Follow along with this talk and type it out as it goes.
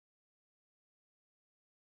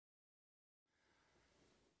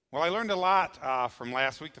Well, I learned a lot from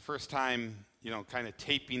last week, the first time, kind of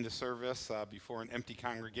taping the service before an empty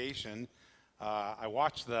congregation. I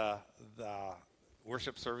watched the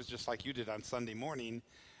worship service just like you did on Sunday morning,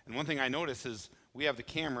 and one thing I noticed is we have the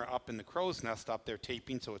camera up in the crow's nest up there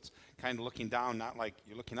taping, so it's kind of looking down, not like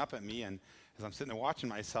you're looking up at me. And as I'm sitting there watching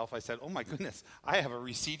myself, I said, "Oh my goodness, I have a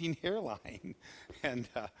receding hairline."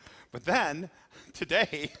 But then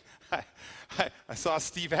today, I saw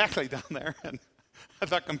Steve Ackley down there, and I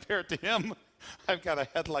thought, compared to him, I've got a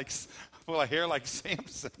head full of hair like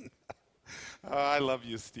Samson. I love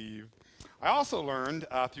you, Steve. I also learned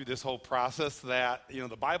through this whole process that,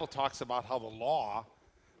 the Bible talks about how the law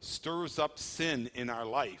stirs up sin in our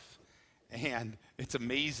life. And it's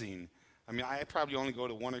amazing. I mean, I probably only go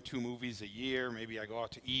to 1 or 2 movies a year. Maybe I go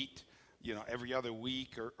out to eat, every other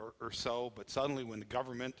week or so. But suddenly when the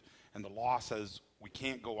government and the law says we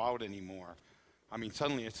can't go out anymore, I mean,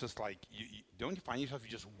 suddenly it's just like, don't you find yourself, you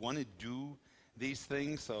just want to do these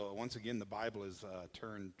things? So once again, the Bible is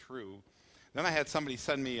turned true. Then I had somebody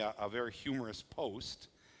send me a very humorous post.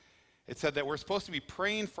 It said that we're supposed to be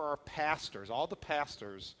praying for our pastors, all the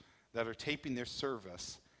pastors that are taping their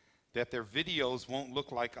service, that their videos won't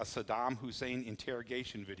look like a Saddam Hussein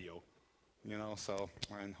interrogation video.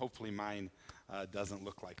 And hopefully mine doesn't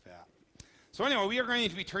look like that. So anyway, we are going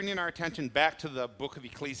to be turning our attention back to the book of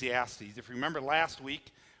Ecclesiastes. If you remember last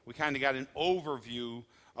week, we kind of got an overview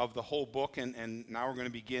of the whole book, and now we're going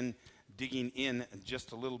to begin digging in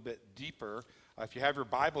just a little bit deeper. If you have your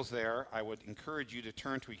Bibles there, I would encourage you to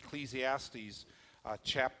turn to Ecclesiastes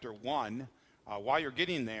chapter 1. While you're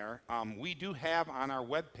getting there, we do have on our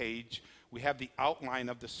webpage, we have the outline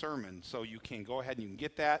of the sermon, so you can go ahead and you can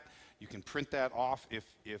get that. You can print that off if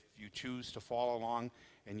you choose to follow along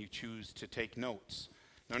and you choose to take notes.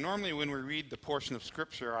 Now, normally when we read the portion of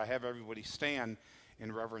Scripture, I have everybody stand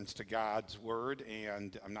in reverence to God's Word,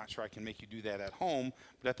 and I'm not sure I can make you do that at home,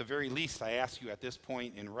 but at the very least, I ask you at this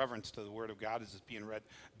point, in reverence to the Word of God as it's being read,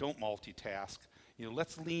 don't multitask.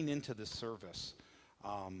 Let's lean into this service.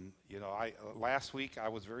 Last week I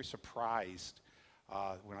was very surprised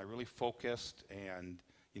when I really focused and,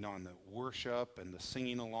 on the worship and the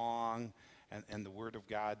singing along and the Word of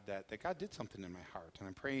God, that God did something in my heart. And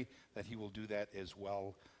I pray that He will do that as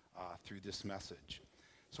well through this message.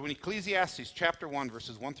 So in Ecclesiastes chapter 1,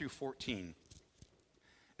 verses 1 through 14,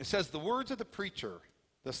 it says, "The words of the preacher,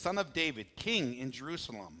 the son of David, king in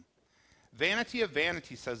Jerusalem. Vanity of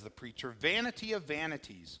vanities, says the preacher, vanity of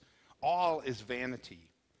vanities, all is vanity.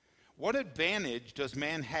 What advantage does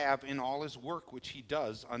man have in all his work which he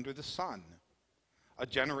does under the sun? A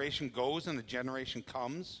generation goes and a generation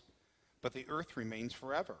comes, but the earth remains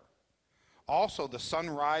forever. Also the sun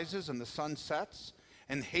rises and the sun sets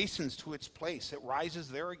and hastens to its place. It rises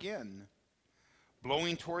there again,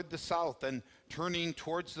 blowing toward the south and turning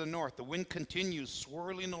towards the north. The wind continues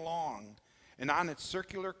swirling along, and on its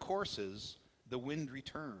circular courses the wind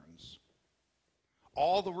returns.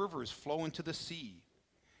 All the rivers flow into the sea,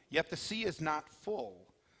 yet the sea is not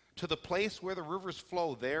full. To the place where the rivers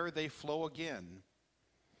flow, there they flow again.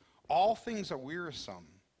 All things are wearisome.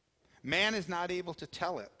 Man is not able to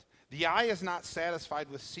tell it. The eye is not satisfied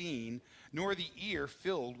with seeing, nor the ear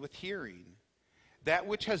filled with hearing. That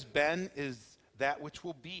which has been is that which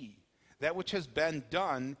will be. That which has been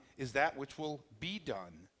done is that which will be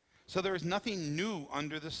done. So there is nothing new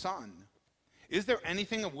under the sun. Is there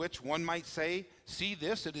anything of which one might say, 'See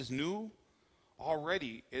this, it is new'?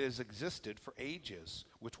 Already it has existed for ages,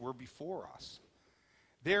 which were before us.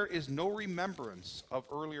 There is no remembrance of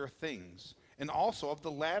earlier things, and also of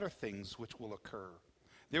the latter things which will occur.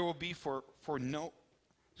 There will be for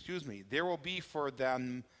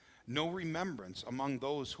them no remembrance among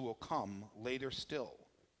those who will come later still.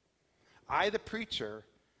 I, the preacher,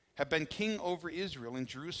 have been king over Israel in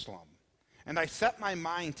Jerusalem, and I set my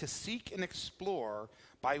mind to seek and explore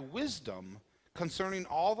by wisdom concerning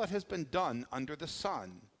all that has been done under the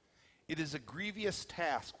sun. It is a grievous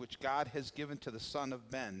task which God has given to the son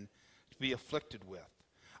of men to be afflicted with.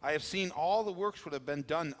 I have seen all the works which have been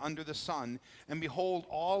done under the sun, and behold,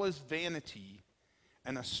 all is vanity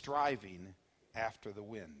and a striving after the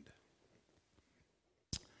wind."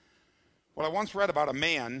 Well, I once read about a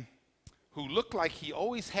man who looked like he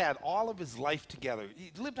always had all of his life together.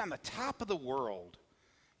 He lived on the top of the world.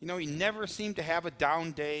 He never seemed to have a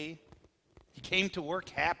down day. He came to work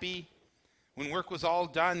happy. When work was all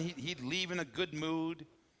done, he'd leave in a good mood.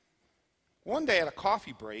 One day at a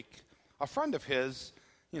coffee break, a friend of his,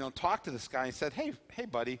 talked to this guy and said, hey,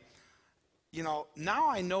 buddy, now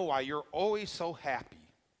I know why you're always so happy.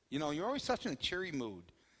 You're always such in a cheery mood.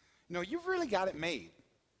 You've really got it made.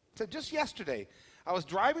 So just yesterday, I was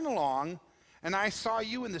driving along, And I saw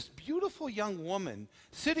you and this beautiful young woman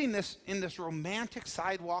sitting in this romantic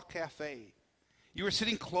sidewalk cafe. You were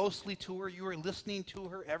sitting closely to her. You were listening to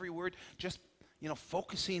her every word, just,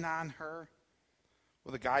 focusing on her.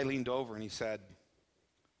 Well, the guy leaned over and he said,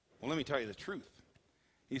 well, let me tell you the truth.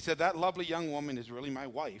 He said, that lovely young woman is really my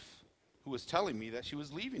wife who was telling me that she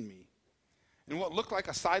was leaving me. And what looked like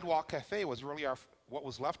a sidewalk cafe was really what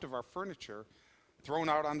was left of our furniture thrown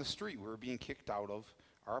out on the street. We were being kicked out of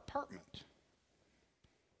our apartment.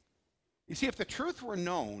 You see, if the truth were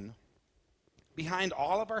known, behind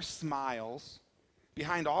all of our smiles,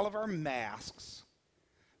 behind all of our masks,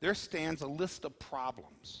 there stands a list of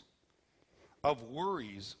problems, of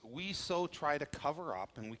worries we so try to cover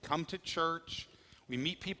up. And we come to church, we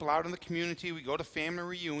meet people out in the community, we go to family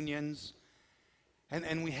reunions,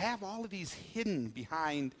 and we have all of these hidden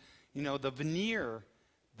behind, the veneer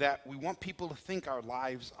that we want people to think our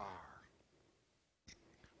lives are.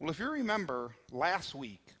 Well, if you remember last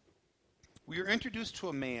week, we were introduced to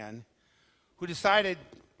a man who decided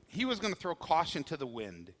he was going to throw caution to the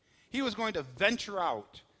wind. He was going to venture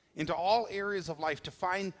out into all areas of life to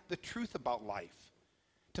find the truth about life,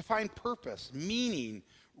 to find purpose, meaning,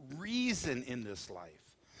 reason in this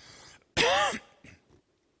life.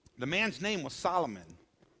 The man's name was Solomon.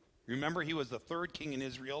 Remember, he was the third king in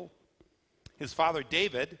Israel. His father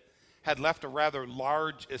David had left a rather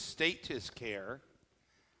large estate to his care.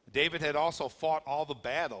 David had also fought all the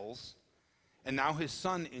battles, and now his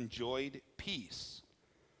son enjoyed peace.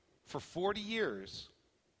 For 40 years,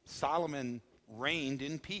 Solomon reigned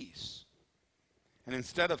in peace. And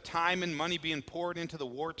instead of time and money being poured into the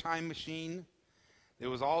wartime machine,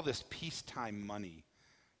 there was all this peacetime money.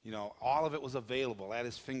 All of it was available at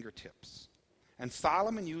his fingertips. And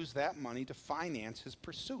Solomon used that money to finance his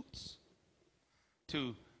pursuits,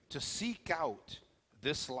 to seek out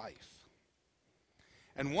this life.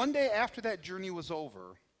 And one day after that journey was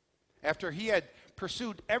over, after he had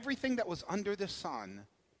pursued everything that was under the sun,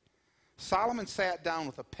 Solomon sat down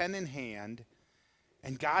with a pen in hand,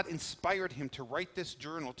 and God inspired him to write this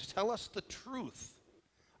journal to tell us the truth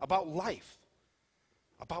about life,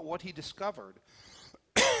 about what he discovered.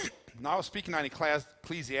 Now, I was speaking on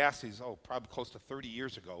Ecclesiastes, probably close to 30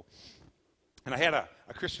 years ago, and I had a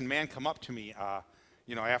Christian man come up to me,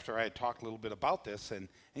 after I had talked a little bit about this, and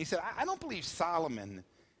he said, I don't believe Solomon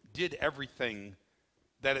did everything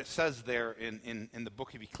that it says there in the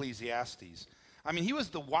book of Ecclesiastes. I mean, he was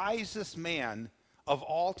the wisest man of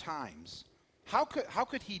all times. How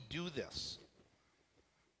could he do this?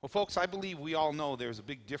 Well, folks, I believe we all know there's a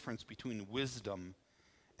big difference between wisdom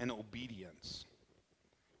and obedience.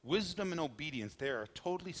 Wisdom and obedience, they are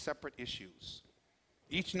totally separate issues.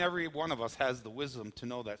 Each and every one of us has the wisdom to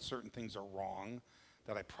know that certain things are wrong,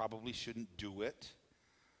 that I probably shouldn't do it,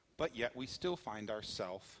 but yet we still find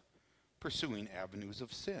ourselves pursuing avenues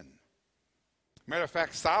of sin. Matter of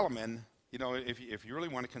fact, Solomon, if you really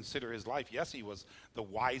want to consider his life, yes, he was the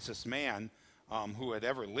wisest man who had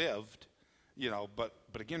ever lived, but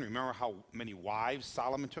again, remember how many wives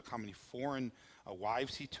Solomon took, how many foreign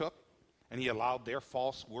wives he took, and he allowed their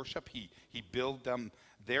false worship. He built them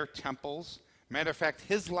their temples. Matter of fact,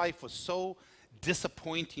 his life was so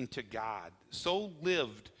disappointing to God, so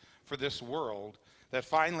lived for this world, that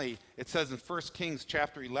finally it says in 1 Kings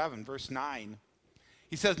chapter 11, verse 9,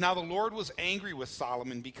 he says, now the Lord was angry with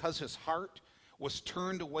Solomon because his heart was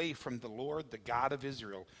turned away from the Lord, the God of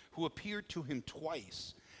Israel, who appeared to him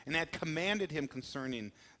twice and had commanded him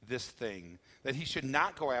concerning this thing, that he should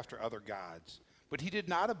not go after other gods. But he did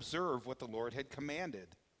not observe what the Lord had commanded.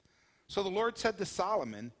 So the Lord said to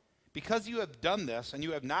Solomon, because you have done this, and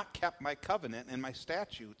you have not kept my covenant and my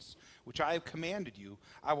statutes, which I have commanded you,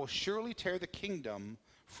 I will surely tear the kingdom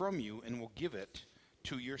from you and will give it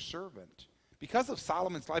to your servant. Because of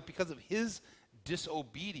Solomon's life, because of his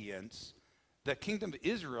disobedience, the kingdom of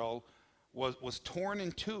Israel was torn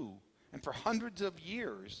in two. And for hundreds of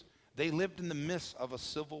years, they lived in the midst of a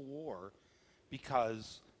civil war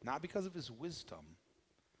not because of his wisdom,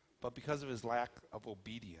 but because of his lack of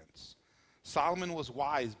obedience. Solomon was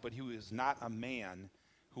wise, but he was not a man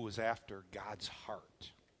who was after God's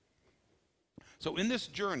heart. So in this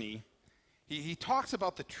journey, he talks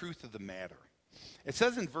about the truth of the matter. It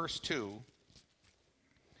says in verse 2,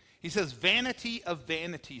 he says, vanity of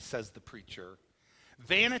vanities, says the preacher.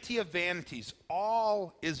 Vanity of vanities,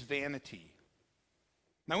 all is vanity.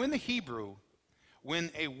 Now in the Hebrew,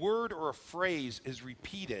 when a word or a phrase is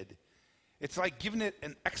repeated, it's like giving it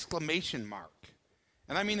an exclamation mark.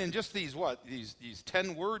 And I mean, in just these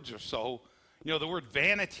 10 words or so, the word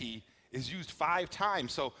vanity is used 5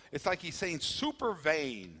 times. So it's like he's saying super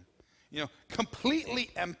vain,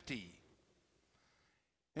 completely empty.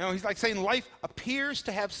 He's like saying life appears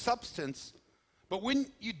to have substance, but when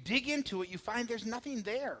you dig into it, you find there's nothing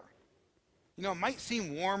there. It might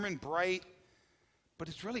seem warm and bright, but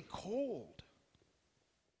it's really cold.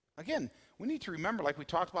 Again, we need to remember, like we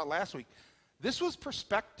talked about last week, this was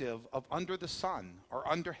perspective of under the sun or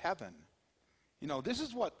under heaven. This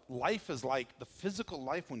is what life is like, the physical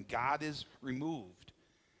life when God is removed.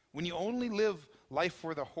 When you only live life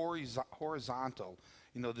for the horizontal,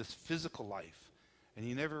 this physical life, and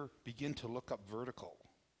you never begin to look up vertical.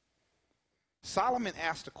 Solomon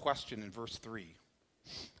asked a question in verse 3.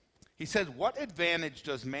 He said, "What advantage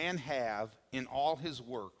does man have in all his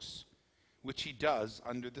works, which he does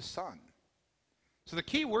under the sun?" So the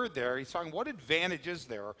key word there, he's talking, what advantage is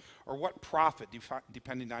there, or what profit,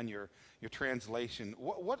 depending on your translation.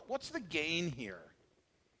 What's the gain here?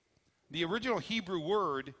 The original Hebrew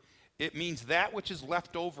word, it means that which is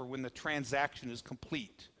left over when the transaction is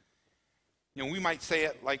complete. We might say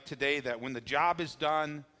it like today, that when the job is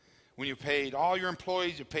done, when you've paid all your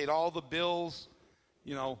employees, you've paid all the bills,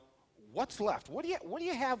 what's left? What do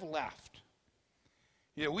you have left?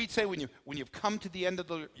 We'd say when you've come to the end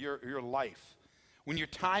of your life, when your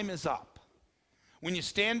time is up, when you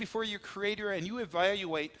stand before your Creator and you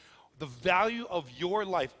evaluate the value of your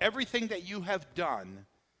life, everything that you have done,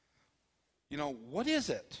 what is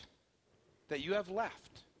it that you have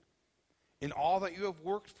left in all that you have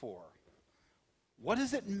worked for? What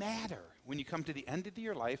does it matter when you come to the end of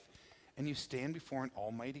your life and you stand before an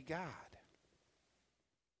almighty God?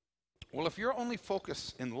 Well, if your only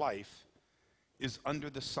focus in life is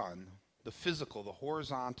under the sun, the physical, the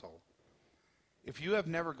horizontal, if you have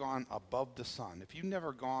never gone above the sun, if you've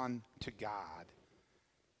never gone to God,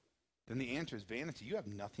 then the answer is vanity. You have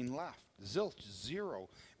nothing left. Zilch, zero,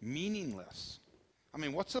 meaningless.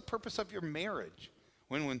 What's the purpose of your marriage?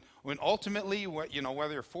 When ultimately,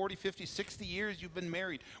 whether you're 40, 50, 60 years you've been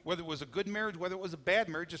married, whether it was a good marriage, whether it was a bad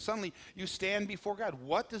marriage, or suddenly you stand before God,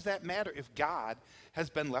 what does that matter if God has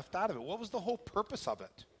been left out of it? What was the whole purpose of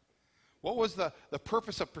it? What was the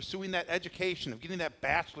purpose of pursuing that education, of getting that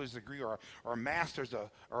bachelor's degree or a master's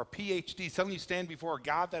or a PhD? Suddenly you stand before a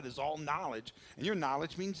God that is all knowledge, and your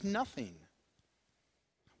knowledge means nothing.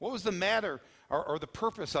 What was the matter or the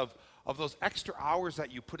purpose of those extra hours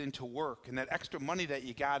that you put into work, and that extra money that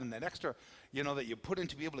you got, and that extra, that you put in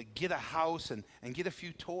to be able to get a house and get a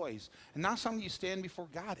few toys? And now suddenly you stand before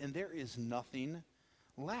God, and there is nothing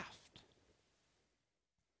left.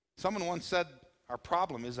 Someone once said, our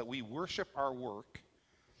problem is that we worship our work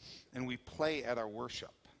and we play at our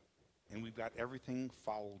worship, and we've got everything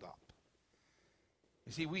fouled up.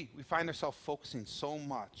 You see, we find ourselves focusing so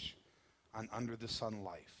much on under the sun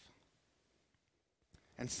life.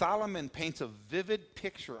 And Solomon paints a vivid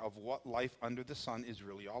picture of what life under the sun is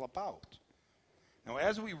really all about. Now,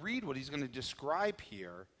 as we read what he's going to describe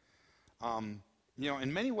here, in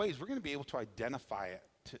many ways we're going to be able to identify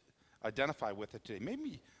with it today.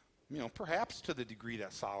 Maybe, perhaps to the degree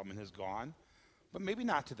that Solomon has gone, but maybe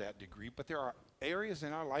not to that degree. But there are areas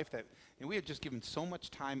in our life that we have just given so much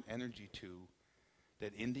time, energy to,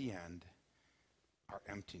 that in the end are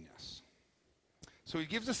emptiness. So he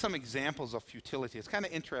gives us some examples of futility. It's kind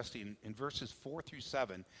of interesting. In verses 4 through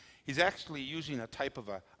 7, he's actually using a type of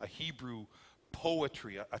a Hebrew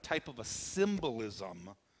poetry, a type of a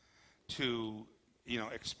symbolism to,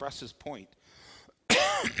 express his point.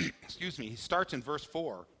 Excuse me. He starts in verse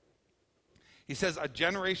 4. He says, "A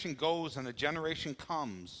generation goes and a generation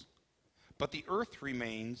comes, but the earth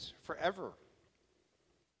remains forever."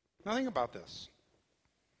 Now think about this.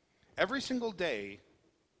 Every single day,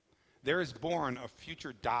 there is born a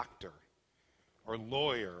future doctor or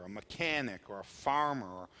lawyer, a mechanic or a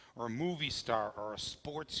farmer or a movie star or a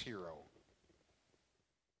sports hero.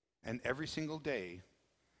 And every single day,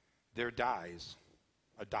 there dies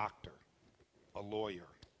a doctor, a lawyer,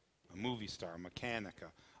 a movie star, a mechanic,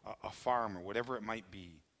 a farmer, whatever it might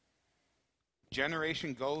be.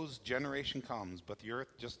 Generation goes, generation comes, but the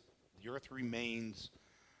earth remains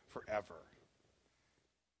forever.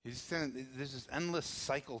 He's saying there's this endless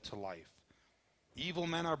cycle to life. Evil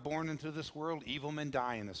men are born into this world, evil men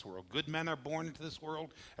die in this world. Good men are born into this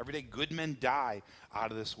world every day. Good men die out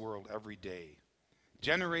of this world every day.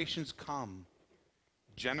 Generations come,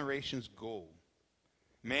 generations go.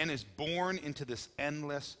 Man is born into this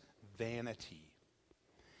endless vanity.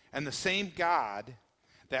 And the same God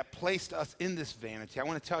that placed us in this vanity, I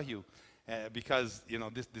want to tell you, because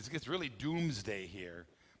this gets really doomsday here.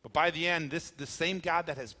 But by the end, this same God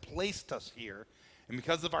that has placed us here, and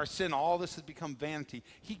because of our sin, all this has become vanity,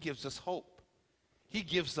 he gives us hope. He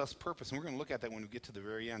gives us purpose. And we're going to look at that when we get to the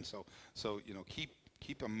very end. So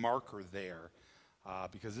keep a marker there.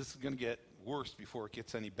 because this is going to get worse before it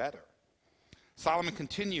gets any better. Solomon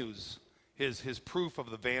continues his proof of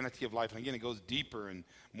the vanity of life. And again, it goes deeper and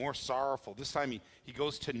more sorrowful. This time he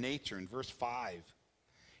goes to nature in verse 5.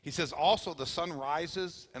 He says, also the sun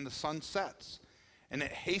rises and the sun sets, and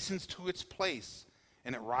it hastens to its place,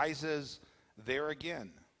 and it rises there again.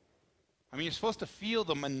 I mean, you're supposed to feel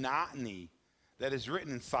the monotony that is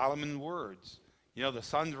written in Solomon's words. You know, the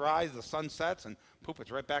sun rises, the sun sets, and poof, it's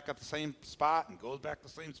right back at the same spot and goes back to the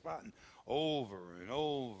same spot and over and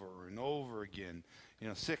over and over again.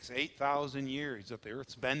 6,000, 8,000 years that the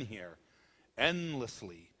earth's been here.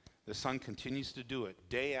 Endlessly, the sun continues to do it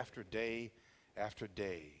day after day after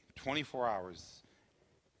day, 24 hours,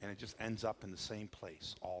 and it just ends up in the same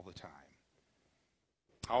place all the time.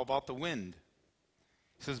 How about the wind?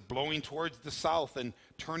 It says blowing towards the south and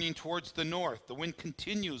turning towards the north. The wind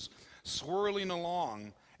continues swirling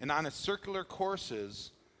along, and on its circular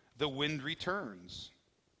courses, the wind returns.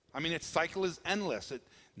 I mean, its cycle is endless. It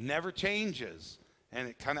never changes, and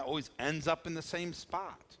it kind of always ends up in the same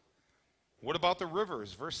spot. What about the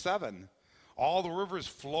rivers? Verse 7, all the rivers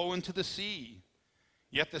flow into the sea,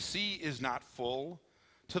 yet the sea is not full.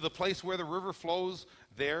 To the place where the river flows,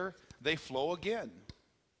 there they flow again.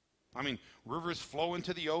 I mean, rivers flow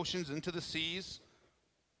into the oceans, into the seas,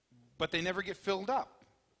 but they never get filled up.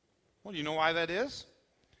 Well, do you know why that is?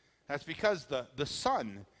 That's because the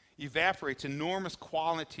sun evaporates enormous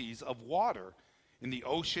quantities of water in the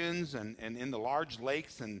oceans and in the large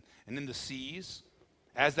lakes and in the seas.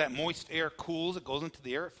 As that moist air cools, it goes into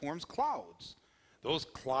the air, it forms clouds. Those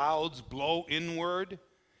clouds blow inward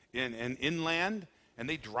and inland, and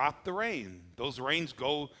they drop the rain. Those rains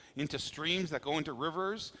go into streams that go into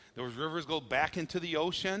rivers. Those rivers go back into the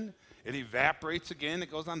ocean. It evaporates again.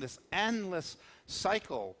 It goes on this endless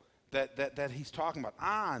cycle that he's talking about.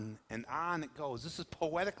 On and on it goes. This is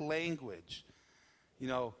poetic language.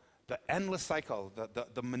 The endless cycle,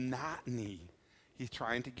 the monotony he's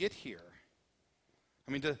trying to get here.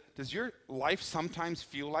 I mean, does your life sometimes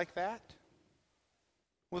feel like that?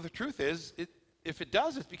 Well, the truth is, if it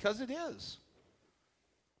does, it's because it is.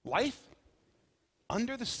 Life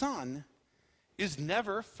under the sun is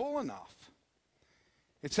never full enough.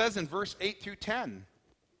 It says in verse 8 through 10,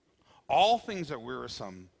 all things are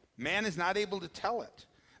wearisome. Man is not able to tell it.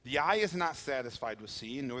 The eye is not satisfied with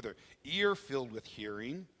seeing, nor the ear filled with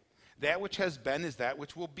hearing. That which has been is that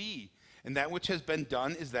which will be, and that which has been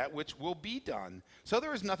done is that which will be done. So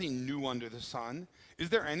there is nothing new under the sun. Is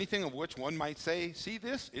there anything of which one might say, see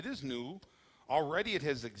this, it is new. Already it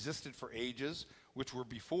has existed for ages, which were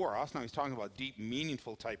before us. Now he's talking about deep,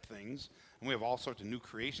 meaningful type things, and we have all sorts of new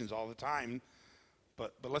creations all the time.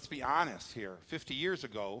 But let's be honest here. 50 years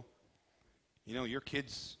ago, your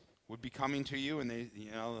kids would be coming to you, and they,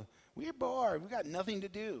 we're bored, we got nothing to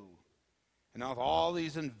do. And now with all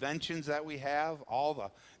these inventions that we have, all the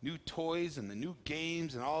new toys and the new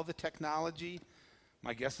games and all the technology,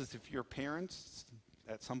 my guess is if you're parents,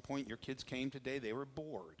 at some point your kids came today, they were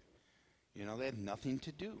bored. They had nothing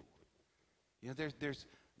to do.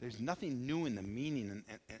 There's nothing new in the meaning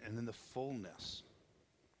and in the fullness.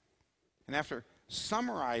 And after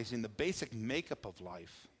summarizing the basic makeup of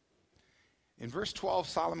life, in verse 12,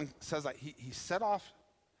 Solomon says that he set off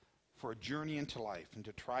for a journey into life and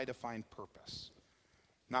to try to find purpose.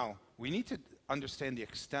 Now, we need to understand the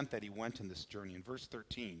extent that he went in this journey. In verse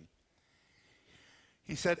 13,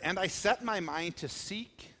 he said, and I set my mind to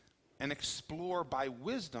seek and explore by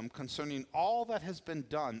wisdom concerning all that has been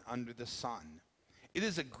done under the sun. It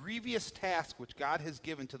is a grievous task which God has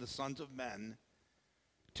given to the sons of men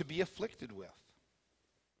to be afflicted with.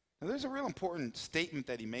 Now, there's a real important statement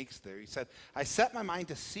that he makes there. He said, I set my mind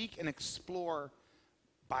to seek and explore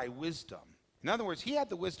by wisdom. In other words, he had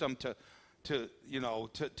the wisdom to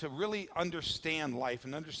really understand life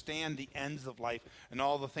and understand the ends of life and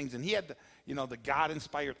all the things. And he had the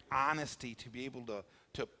God-inspired honesty to be able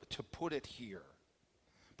to put it here.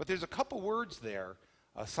 But there's a couple words there,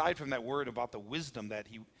 aside from that word about the wisdom that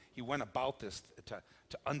he went about this to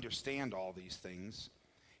understand all these things.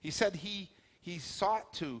 He said he said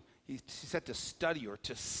to study or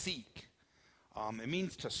to seek. It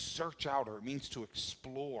means to search out, or it means to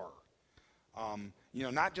explore.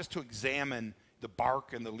 Not just to examine the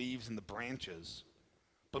bark and the leaves and the branches,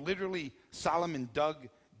 but literally Solomon dug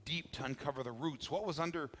deep to uncover the roots. What was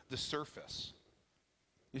under the surface?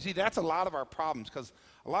 You see, that's a lot of our problems, because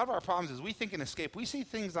a lot of our problems is we think and escape. We see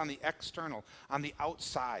things on the external, on the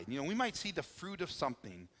outside. We might see the fruit of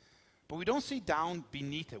something, but we don't see down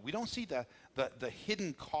beneath it. We don't see the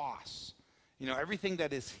hidden costs. Everything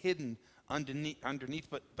that is hidden underneath.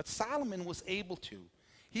 But Solomon was able to.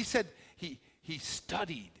 He said he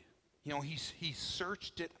studied He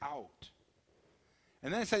searched it out.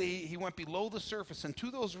 And then it said he went below the surface, and to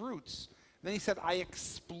those roots, then he said, I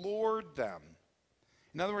explored them.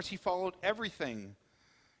 In other words, he followed everything,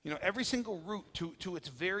 every single root to its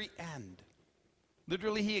very end.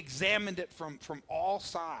 Literally, he examined it from all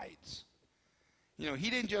sides. He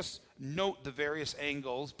didn't just note the various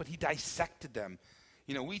angles, but he dissected them.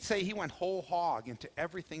 We'd say he went whole hog into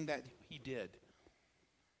everything that he did.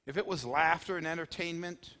 If it was laughter and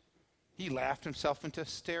entertainment, he laughed himself into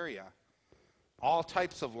hysteria. All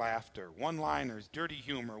types of laughter, one-liners, dirty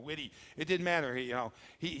humor, witty. It didn't matter.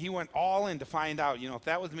 He went all in to find out, if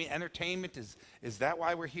that was me, entertainment, is that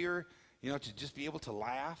why we're here? To just be able to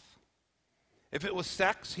laugh? If it was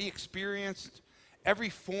sex, he experienced every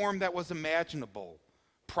form that was imaginable.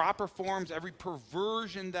 Proper forms, every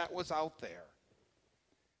perversion that was out there.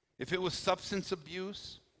 If it was substance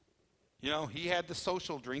abuse, he had the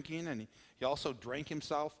social drinking, and he also drank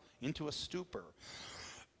himself into a stupor.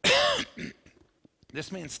 This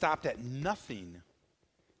man stopped at nothing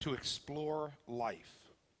to explore life.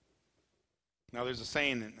 Now, there's a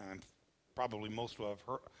saying, and probably most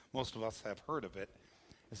of us have heard of it.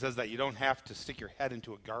 It says that you don't have to stick your head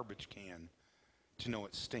into a garbage can to know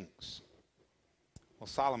it stinks. Well,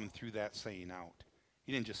 Solomon threw that saying out.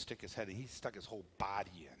 He didn't just stick his head in, he stuck his whole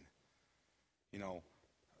body in.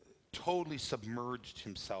 Totally submerged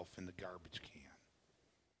himself in the garbage can.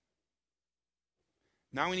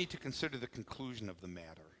 Now we need to consider the conclusion of the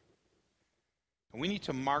matter. And we need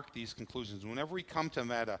to mark these conclusions. Whenever we come to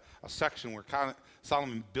them at a section where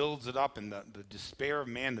Solomon builds it up in the despair of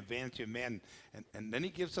man, the vanity of man, and then he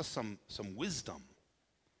gives us some wisdom.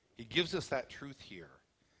 He gives us that truth here.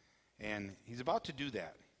 And he's about to do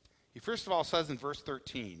that. He first of all says in verse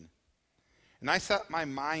 13, and I set my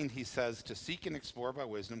mind, he says, to seek and explore by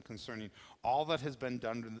wisdom concerning all that has been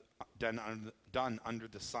done under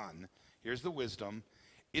the sun. Here's the wisdom.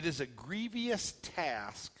 It is a grievous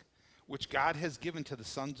task which God has given to the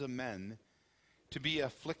sons of men to be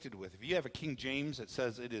afflicted with. If you have a King James, it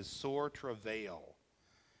says it is sore travail.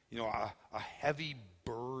 A heavy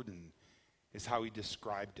burden is how he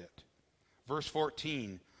described it. Verse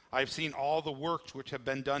 14, I have seen all the works which have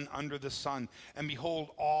been done under the sun, and behold,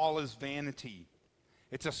 all is vanity.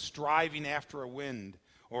 It's a striving after a wind,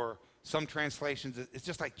 or some translations, it's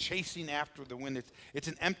just like chasing after the wind. It's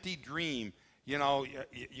an empty dream.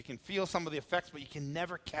 You can feel some of the effects, but you can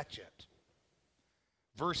never catch it.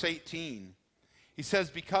 Verse 18, he says,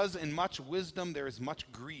 because in much wisdom there is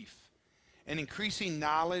much grief, and increasing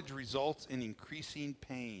knowledge results in increasing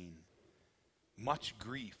pain. Much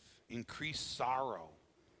grief, increased sorrow,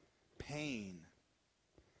 pain.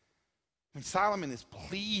 When Solomon is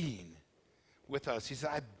pleading with us, he said,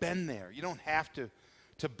 I've been there. You don't have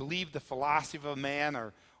to believe the philosophy of a man,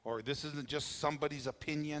 or this isn't just somebody's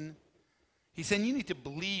opinion. He's saying you need to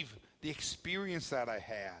believe the experience that I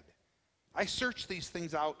had. I searched these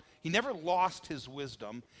things out. He never lost his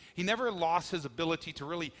wisdom. He never lost his ability to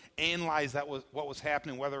really analyze what was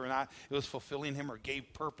happening, whether or not it was fulfilling him or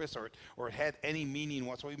gave purpose or it had any meaning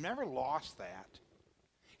whatsoever. He never lost that.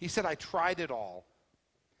 He said, I tried it all.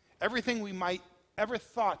 Everything we might ever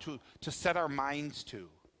thought to set our minds to.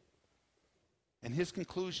 And his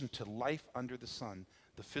conclusion to life under the sun,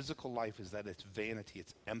 the physical life, is that it's vanity,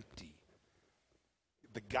 it's empty.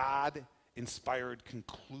 The God-inspired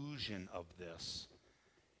conclusion of this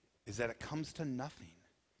is that it comes to nothing.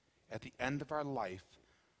 At the end of our life,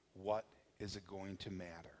 what is it going to matter?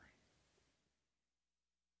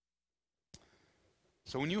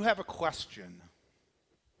 So when you have a question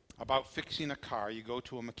about fixing a car, you go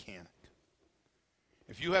to a mechanic.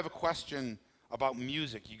 If you have a question about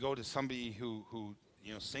music, you go to somebody who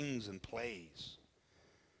sings and plays.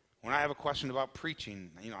 When I have a question about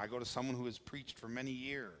preaching, I go to someone who has preached for many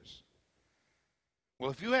years.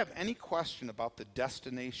 Well, if you have any question about the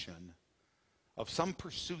destination of some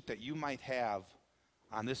pursuit that you might have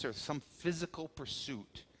on this earth, some physical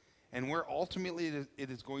pursuit, and where ultimately it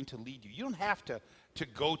is going to lead you, you don't have to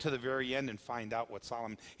go to the very end and find out what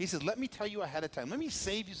Solomon. He says, let me tell you ahead of time. Let me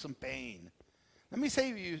save you some pain. Let me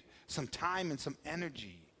save you some time and some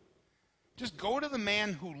energy. Just go to the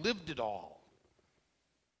man who lived it all.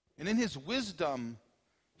 And in his wisdom,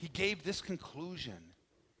 he gave this conclusion.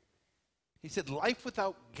 He said, life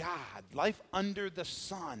without God, life under the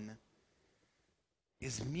sun,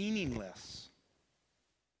 is meaningless.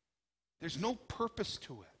 There's no purpose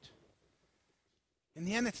to it. In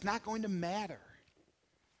the end, it's not going to matter.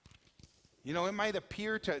 It might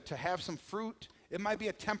appear to have some fruit. It might be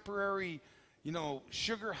a temporary,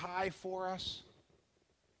 sugar high for us.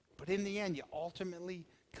 But in the end, you ultimately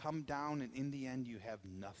come down, and in the end, you have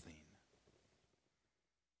nothing.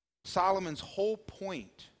 Solomon's whole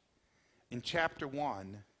point in chapter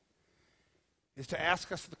 1 is to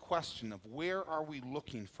ask us the question of where are we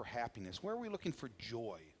looking for happiness? Where are we looking for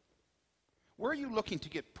joy? Where are you looking to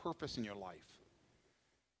get purpose in your life?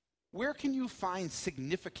 Where can you find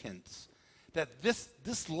significance that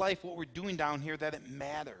this life, what we're doing down here, that it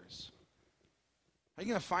matters? Are you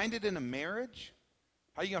going to find it in a marriage?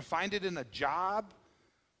 Are you going to find it in a job?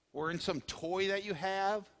 Or in some toy that you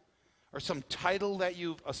have? Or some title that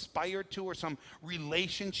you've aspired to? Or some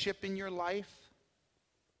relationship in your life?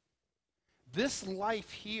 This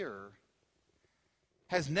life here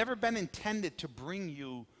has never been intended to bring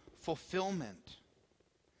you fulfillment.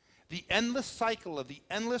 The endless cycle of the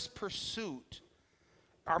endless pursuit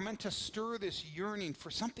are meant to stir this yearning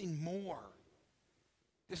for something more.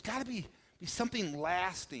 There's got to be something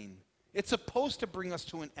lasting. It's supposed to bring us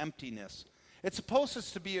to an emptiness. It's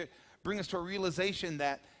supposed to bring us to a realization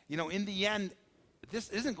that, in the end, this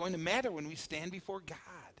isn't going to matter when we stand before God.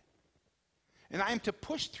 And I am to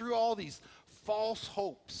push through all these false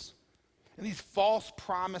hopes and these false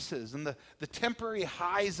promises and the temporary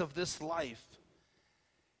highs of this life.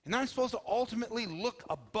 And I'm supposed to ultimately look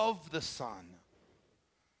above the sun.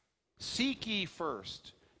 Seek ye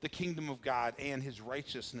first the kingdom of God and his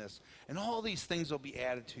righteousness, and all these things will be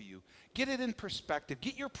added to you. Get it in perspective.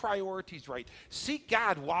 Get your priorities right. Seek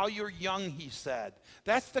God while you're young, he said.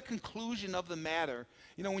 That's the conclusion of the matter.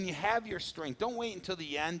 When you have your strength, don't wait until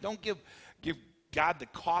the end. Don't give God the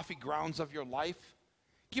coffee grounds of your life.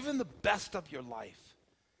 Give him the best of your life,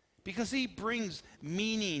 because he brings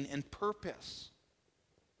meaning and purpose.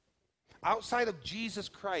 Outside of Jesus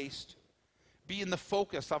Christ being the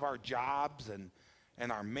focus of our jobs and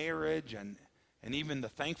our marriage and even the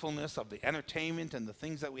thankfulness of the entertainment and the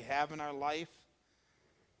things that we have in our life,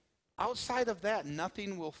 outside of that,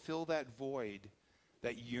 nothing will fill that void,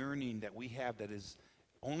 that yearning that we have that is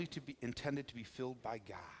only to be intended to be filled by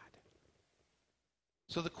God.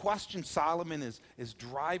 So the question Solomon is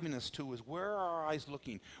driving us to is, where are our eyes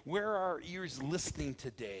looking? Where are our ears listening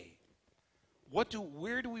today?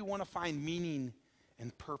 Where do we want to find meaning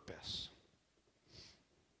and purpose?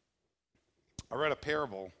 I read a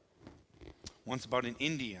parable once about an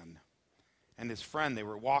Indian and his friend. They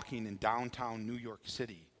were walking in downtown New York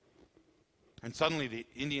City. And suddenly the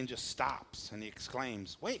Indian just stops and he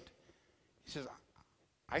exclaims, "Wait." He says,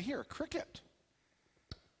 "I hear a cricket."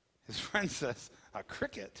 His friend says, "A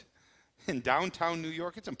cricket? In downtown New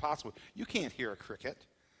York? It's impossible. You can't hear a cricket.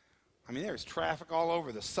 I mean, there's traffic all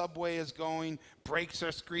over. The subway is going, brakes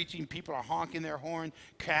are screeching, people are honking their horn,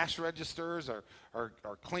 cash registers are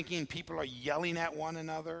clinking, people are yelling at one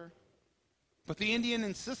another." But the Indian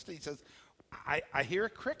insisted. He says, I hear a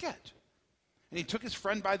cricket. And he took his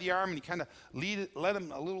friend by the arm and he kind of led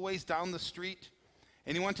him a little ways down the street.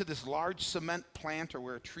 And he went to this large cement planter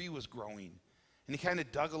where a tree was growing. And he kind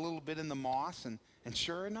of dug a little bit in the moss, and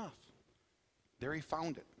sure enough, there he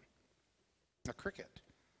found it, a cricket.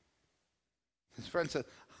 His friend said,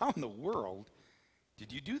 "How in the world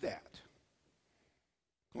did you do that?"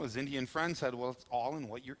 Well, his Indian friend said, "Well, it's all in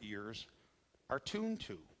what your ears are tuned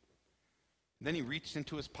to." And then he reached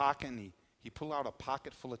into his pocket and he pulled out a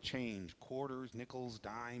pocket full of change, quarters, nickels,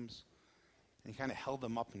 dimes, and he kind of held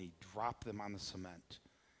them up and he dropped them on the cement.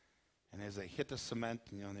 And as they hit the cement,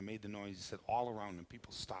 and they made the noise, he said, all around them,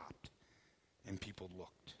 people stopped and people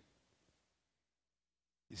looked.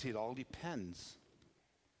 You see, it all depends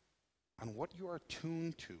on what you are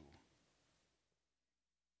tuned to.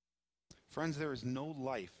 Friends, there is no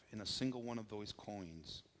life in a single one of those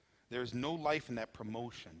coins. There is no life in that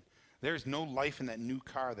promotion. There is no life in that new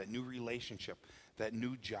car, that new relationship, that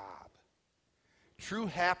new job. True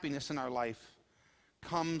happiness in our life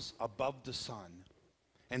comes above the sun.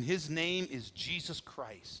 And his name is Jesus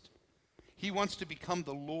Christ. He wants to become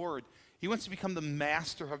the Lord. He wants to become the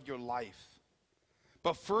master of your life.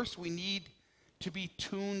 But first we need to be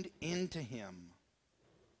tuned into him.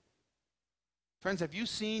 Friends, have you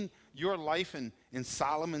seen your life in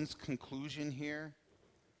Solomon's conclusion here?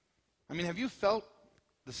 I mean, have you felt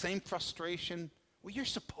the same frustration? Well, you're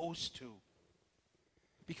supposed to.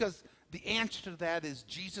 Because the answer to that is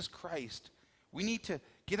Jesus Christ. We need to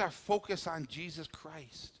get our focus on Jesus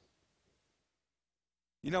Christ.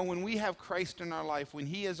 When we have Christ in our life, when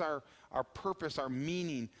he is our purpose, our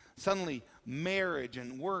meaning, suddenly marriage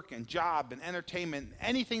and work and job and entertainment,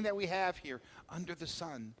 anything that we have here under the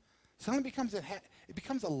sun, suddenly it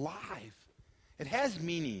becomes alive. It has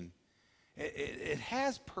meaning. It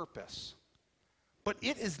has purpose. But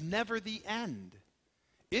it is never the end.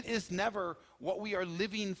 It is never what we are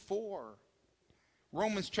living for.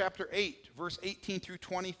 Romans chapter 8, verse 18 through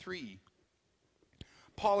 23.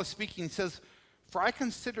 Paul is speaking, says, For I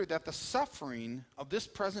consider that the suffering of this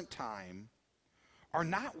present time are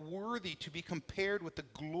not worthy to be compared with the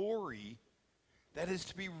glory that is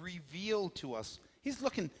to be revealed to us. He's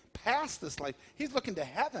looking past this life. He's looking to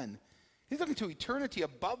heaven. He's looking to eternity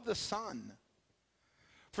above the sun.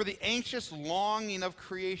 For the anxious longing of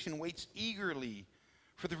creation waits eagerly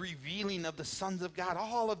for the revealing of the sons of God.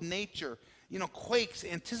 All of nature, quakes,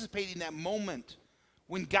 anticipating that moment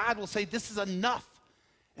when God will say, this is enough,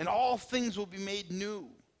 and all things will be made new.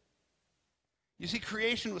 You see,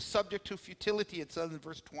 creation was subject to futility, it says in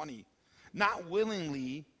verse 20. Not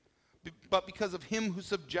willingly, but because of him who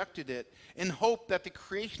subjected it, in hope that the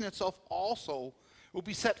creation itself also will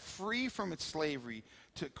be set free from its slavery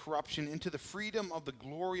to corruption into the freedom of the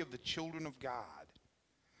glory of the children of God.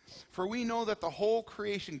 For we know that the whole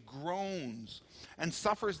creation groans and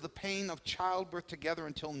suffers the pain of childbirth together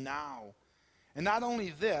until now. And not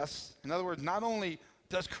only this, in other words, not only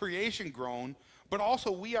does creation groan, but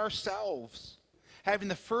also we ourselves, having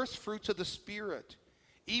the first fruits of the Spirit,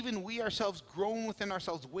 even we ourselves groan within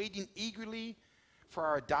ourselves, waiting eagerly for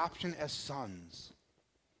our adoption as sons,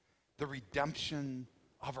 the redemption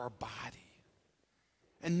of our body.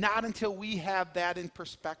 And not until we have that in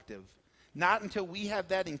perspective, not until we have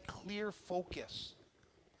that in clear focus,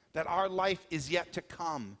 that our life is yet to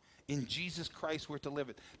come in Jesus Christ, we're to live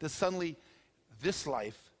it, that suddenly this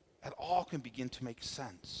life at all can begin to make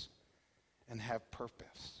sense and have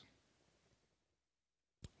purpose.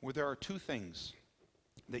 Well, there are two things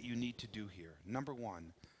that you need to do here. Number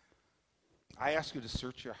one, I ask you to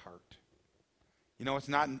search your heart. It's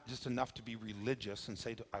not just enough to be religious and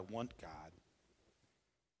say, I want God.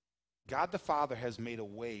 God the Father has made a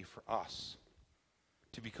way for us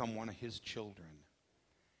to become one of his children.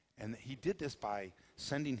 And he did this by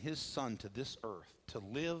sending his Son to this earth to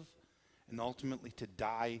live and ultimately to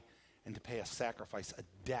die and to pay a sacrifice, a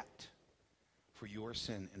debt for your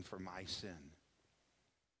sin and for my sin.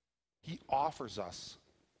 He offers us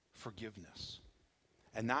forgiveness.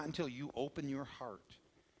 And not until you open your heart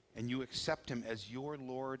and you accept him as your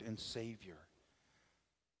Lord and Savior,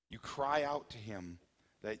 you cry out to him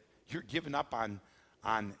that you're giving up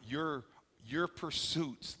on your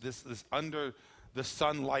pursuits, this under the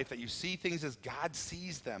sun life, that you see things as God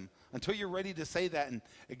sees them, until you're ready to say that and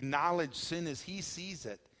acknowledge sin as he sees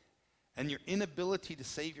it, and your inability to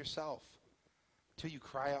save yourself, until you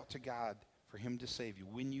cry out to God for him to save you.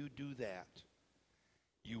 When you do that,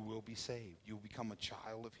 you will be saved. You will become a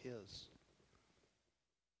child of his.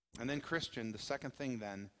 And then, Christian, the second thing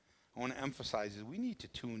then I want to emphasize is we need to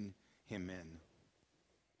tune him in.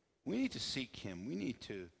 We need to seek him. We need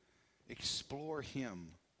to explore him.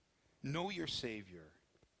 Know your Savior.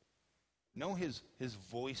 Know his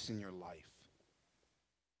voice in your life.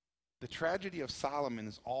 The tragedy of Solomon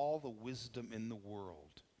is all the wisdom in the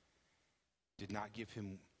world did not give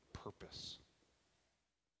him purpose.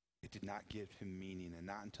 It did not give him meaning, and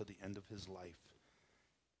not until the end of his life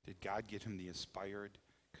did God give him the inspired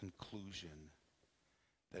conclusion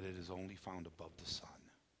that it is only found above the sun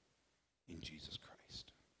in Jesus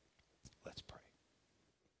Christ. Let's pray.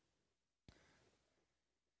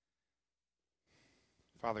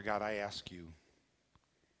 Father God, I ask you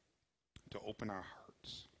to open our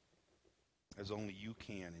hearts as only you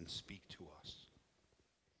can and speak to us.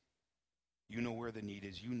 You know where the need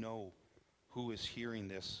is. You know who is hearing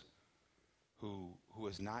this, who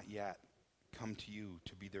has not yet come to you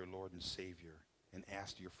to be their Lord and Savior and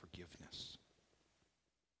asked your forgiveness.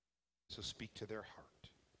 So speak to their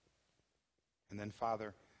heart. And then,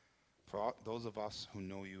 Father, for all, those of us who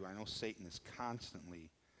know you, I know Satan is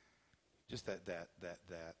constantly just that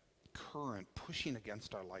current pushing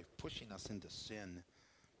against our life, pushing us into sin,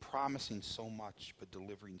 promising so much but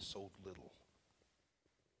delivering so little.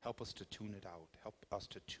 Help us to tune it out. Help us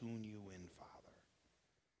to tune you in, Father.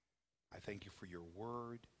 I thank you for your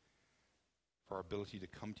word, for our ability to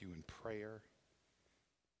come to you in prayer,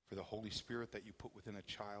 for the Holy Spirit that you put within a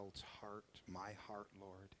child's heart, my heart,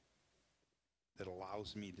 Lord, that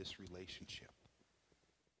allows me this relationship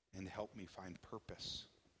and help me find purpose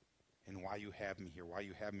in why you have me here, why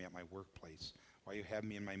you have me at my workplace, why you have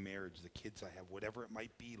me in my marriage, the kids I have, whatever it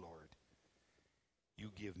might be, Lord. You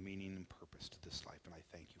give meaning and purpose to this life, and I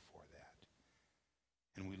thank you for that.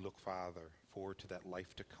 And we look, Father, forward to that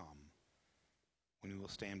life to come when we will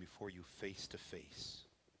stand before you face to face.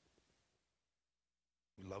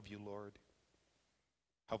 We love you, Lord.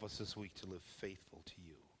 Help us this week to live faithful to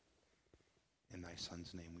you. In thy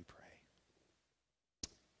Son's name we pray.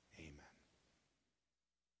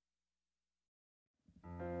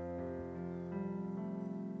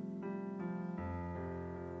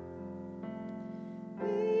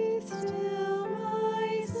 Be still,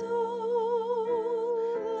 my soul.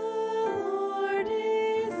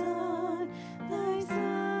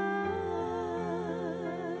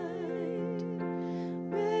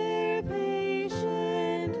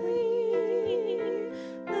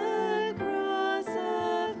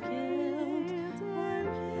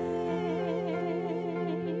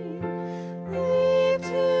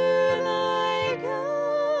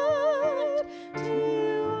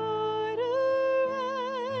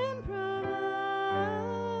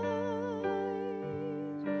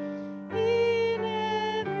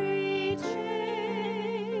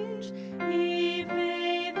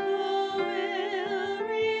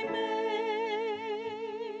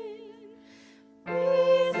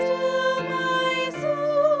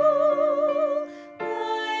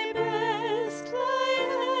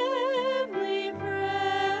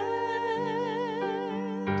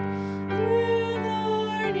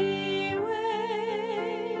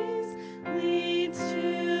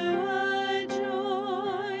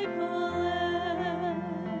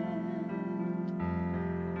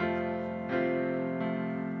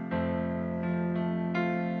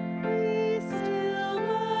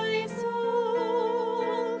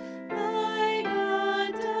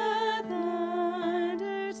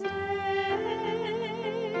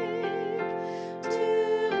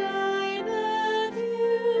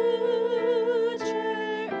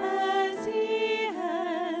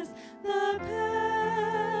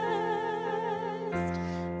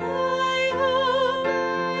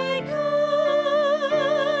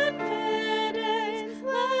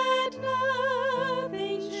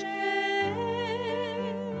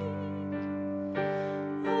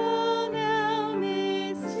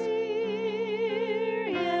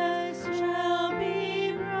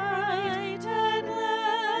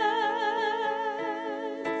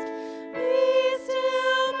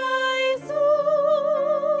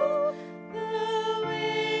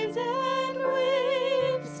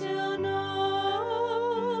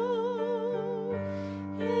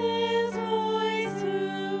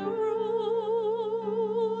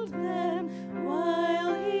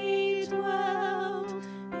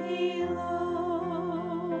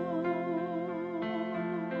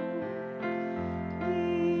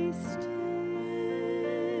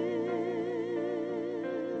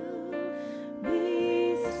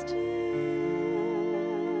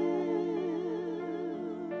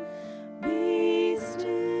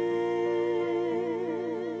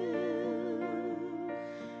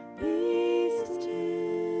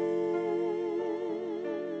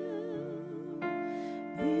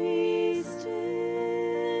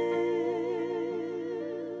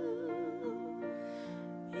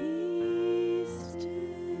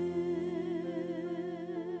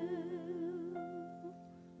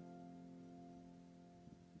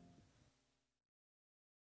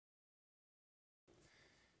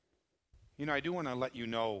 I do want to let you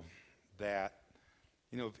know that,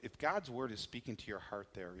 if God's word is speaking to your heart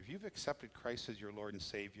there, if you've accepted Christ as your Lord and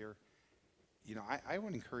Savior, I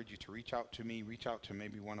would encourage you to reach out to me, reach out to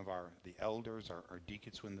maybe one of the elders or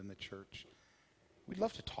deacons within the church. We'd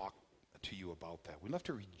love to talk to you about that. We'd love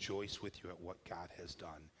to rejoice with you at what God has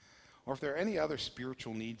done. Or if there are any other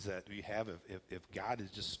spiritual needs that you have, if God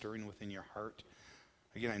is just stirring within your heart.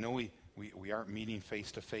 Again, I know we aren't meeting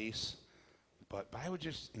face to face, but I would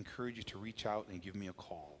just encourage you to reach out and give me a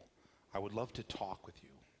call. I would love to talk with you,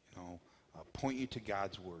 point you to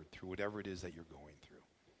God's word through whatever it is that you're going through.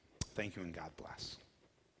 Thank you, and God bless.